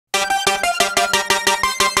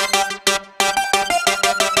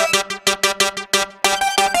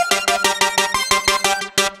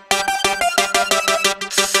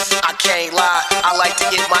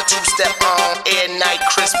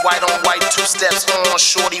steps on,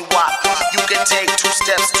 shorty wop. You can take 2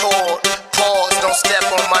 steps toward. Pause, don't step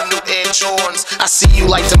on my new Air Jordans. I see you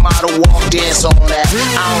like the model walk dance on that.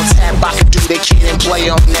 I don't tap, I can do the kid and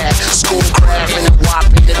play on that. Schoolcraft and a wop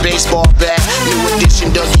in the baseball bat. New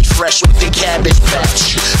edition Dougie Fresh with the cabbage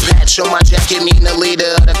patch. Patch on my jacket, mean the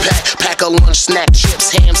leader of the pack. Pack a lunch, snack,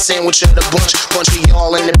 chips, ham sandwich of the bunch. Bunch of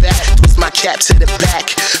y'all in the back. Twist my cap to the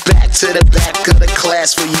back. Back to the back of the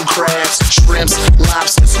class for you crabs, shrimps,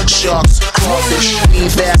 lobsters, sharks, crawfish. Mean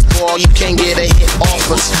fastball, you can't get a hit off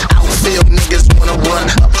us. Outfield niggas wanna run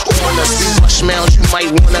up on us. We rush mounds, you might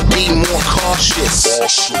wanna be more cautious.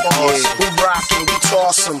 We rockin', we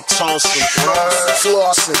tossin', flossin',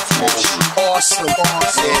 awesome.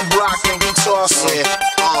 We rockin', we tossin',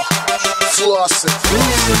 flossin', we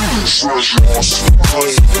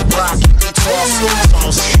rockin', we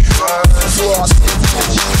tossin', flossin',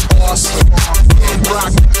 awesome. We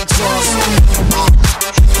rockin', we tossin',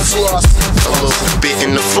 flossin'. A little bit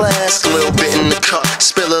in the flask, a little bit in the cup.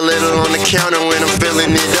 Spill a little on the counter when I'm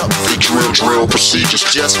filling it up. The drill procedures,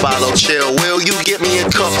 just follow, chill. Will you get me a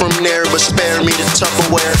cup from there, but spare me the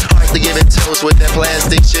Tupperware? Hard to give it toast with that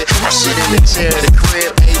plastic shit. I shit in the chair, the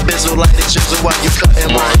crib, ain't bizzle like the chisel while you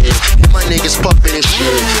cutting my hair. And my niggas puffin' and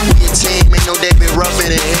shit. We a team, ain't no David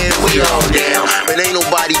Ruffin in here. We all down, but ain't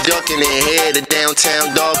nobody ducking in here. The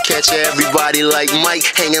downtown dog catcher, everybody like Mike,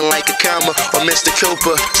 hanging like a comma or Mr.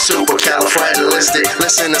 Cooper. Super califragilistic.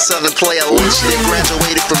 Listen to Southern player listed.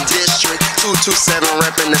 Graduated from District 227,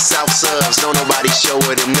 reppin' the South Subs. Don't nobody show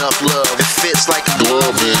it enough love. It fits like a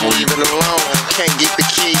glove, and leave it alone. Can't get the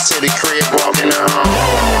keys to the crib, walking home.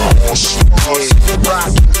 We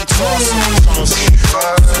rockin', we tossin',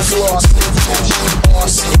 flossin',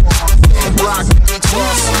 awesome. We rockin', we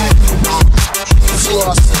tossin',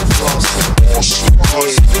 flossin', awesome.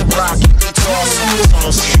 We rockin', we tossin',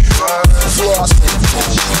 flossin',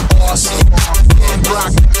 awesome. We rockin', we tossin', flossin',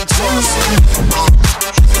 rockin', we tossin',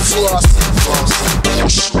 flossin', awesome.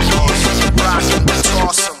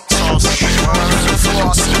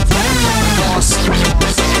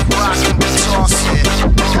 Rockin', we tossin', flossin',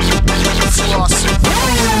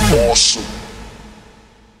 awesome.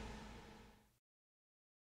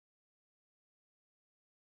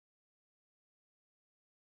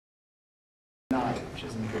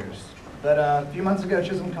 Chisholm Pierce. But a few months ago,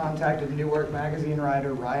 Chisholm contacted New Work magazine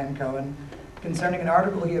writer Ryan Cohen concerning an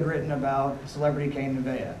article he had written about celebrity Cain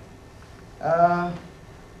Nevaeh.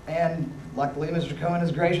 And luckily, Mr. Cohen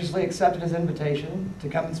has graciously accepted his invitation to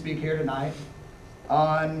come and speak here tonight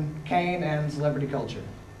on Cain and celebrity culture.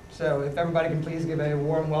 So if everybody can please give a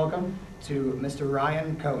warm welcome to Mr.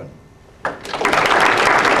 Ryan Cohen.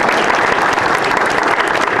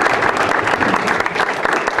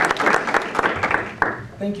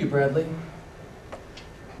 Thank you, Bradley.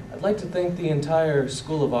 I'd like to thank the entire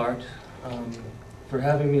School of Art for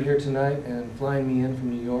having me here tonight and flying me in from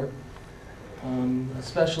New York.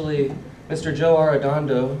 Especially Mr. Joe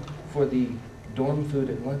Arredondo for the dorm food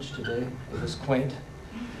at lunch today. It was quaint.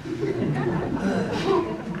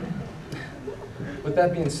 With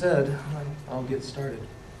that being said, I'll get started.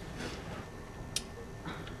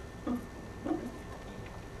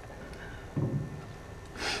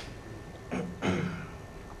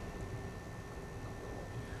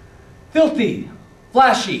 Filthy,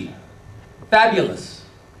 flashy, fabulous,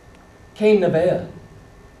 Cain Nevaeh.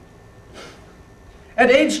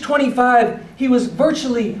 At age 25, he was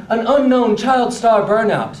virtually an unknown child star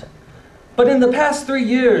burnout. But in the past 3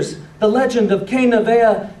 years, the legend of Cain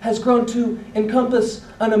Nevaeh has grown to encompass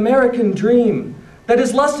an American dream that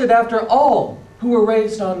is lusted after all who were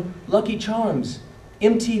raised on Lucky Charms,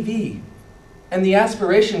 MTV, and the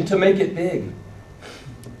aspiration to make it big.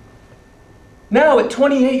 Now, at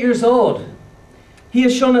 28 years old, he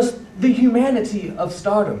has shown us the humanity of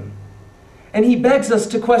stardom, and he begs us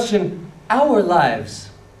to question our lives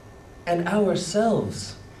and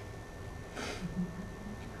ourselves.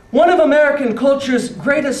 One of American culture's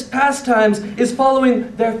greatest pastimes is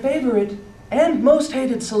following their favorite and most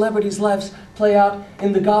hated celebrities' lives play out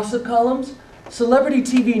in the gossip columns, celebrity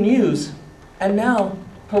TV news, and now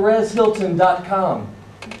PerezHilton.com.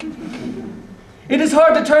 It is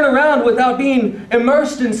hard to turn around without being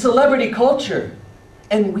immersed in celebrity culture,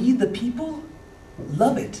 and we, the people,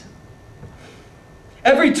 love it.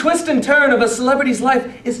 Every twist and turn of a celebrity's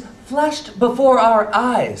life is flashed before our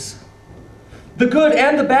eyes. The good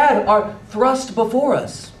and the bad are thrust before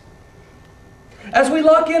us. As we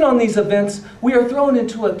lock in on these events, we are thrown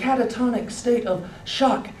into a catatonic state of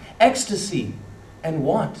shock, ecstasy, and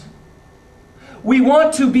want. We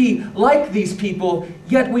want to be like these people,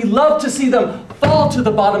 yet we love to see them fall to the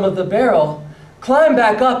bottom of the barrel, climb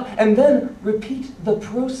back up, and then repeat the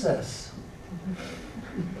process.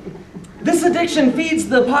 This addiction feeds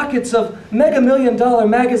the pockets of mega-million-dollar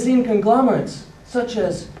magazine conglomerates, such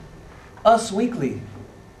as Us Weekly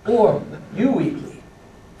or You Weekly.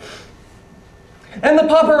 And the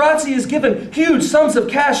paparazzi is given huge sums of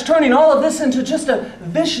cash, turning all of this into just a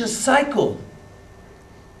vicious cycle.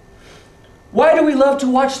 Why do we love to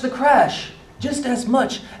watch the crash just as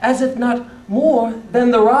much, as if not more,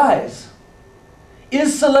 than the rise?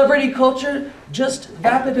 Is celebrity culture just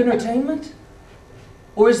vapid entertainment?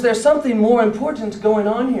 Or is there something more important going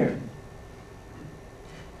on here?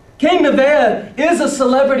 Cain Nevaeh is a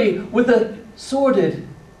celebrity with a sordid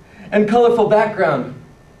and colorful background.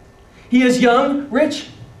 He is young, rich,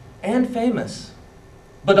 and famous,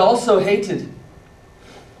 but also hated.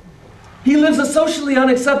 He lives a socially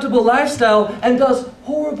unacceptable lifestyle and does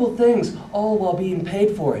horrible things, all while being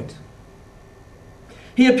paid for it.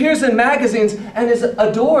 He appears in magazines and is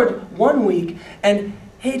adored one week and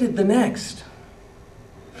hated the next.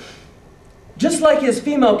 Just like his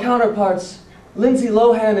female counterparts, Lindsay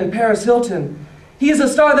Lohan and Paris Hilton, he is a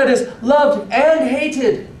star that is loved and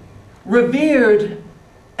hated, revered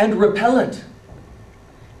and repellent.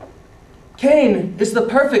 Cain is the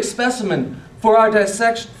perfect specimen for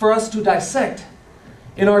us to dissect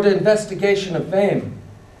in our investigation of fame.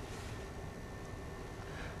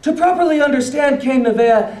 To properly understand Cain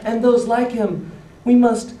Nevaeh and those like him, we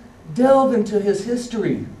must delve into his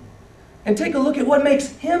history and take a look at what makes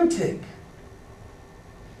him tick.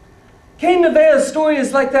 Cain Nevaeh's story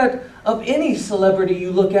is like that of any celebrity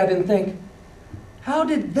you look at and think, how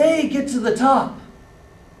did they get to the top?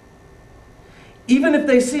 Even if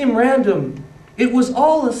they seem random, it was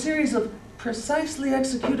all a series of precisely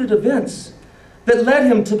executed events that led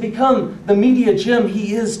him to become the media gem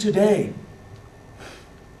he is today.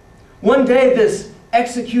 One day, this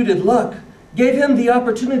executed luck gave him the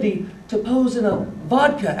opportunity to pose in a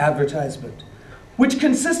vodka advertisement, which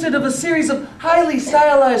consisted of a series of highly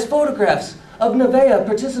stylized photographs of Nevaeh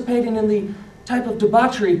participating in the type of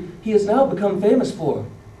debauchery he has now become famous for,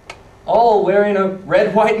 all wearing a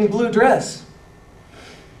red, white, and blue dress.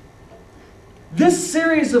 This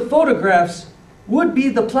series of photographs would be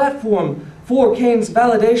the platform for Cain's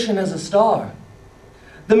validation as a star.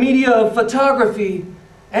 The media of photography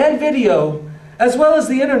and video, as well as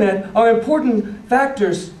the internet, are important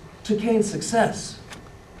factors to Cain's success.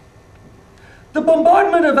 The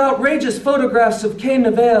bombardment of outrageous photographs of Cain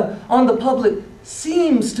Nevaeh on the public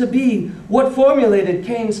seems to be what formulated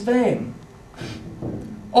Cain's fame.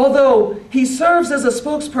 Although he serves as a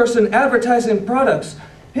spokesperson advertising products,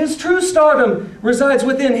 his true stardom resides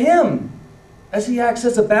within him, as he acts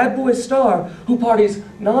as a bad boy star who parties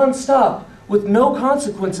non-stop with no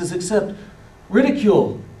consequences except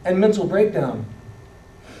ridicule and mental breakdown.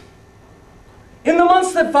 In the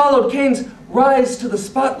months that followed Cain's rise to the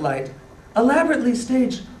spotlight, elaborately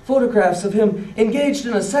staged photographs of him engaged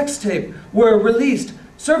in a sex tape were released,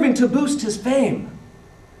 serving to boost his fame.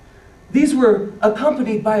 These were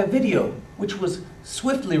accompanied by a video, which was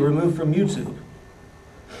swiftly removed from YouTube.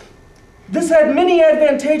 This had many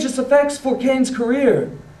advantageous effects for Cain's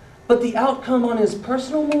career, but the outcome on his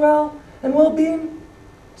personal morale and well-being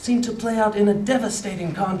seemed to play out in a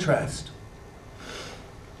devastating contrast.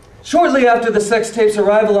 Shortly after the sex tape's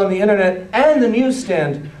arrival on the internet and the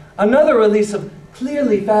newsstand, another release of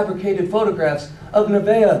clearly fabricated photographs of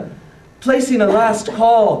Nevaeh placing a last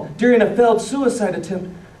call during a failed suicide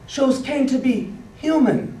attempt shows Cain to be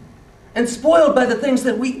human and spoiled by the things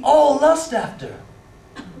that we all lust after: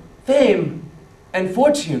 fame and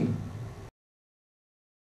fortune.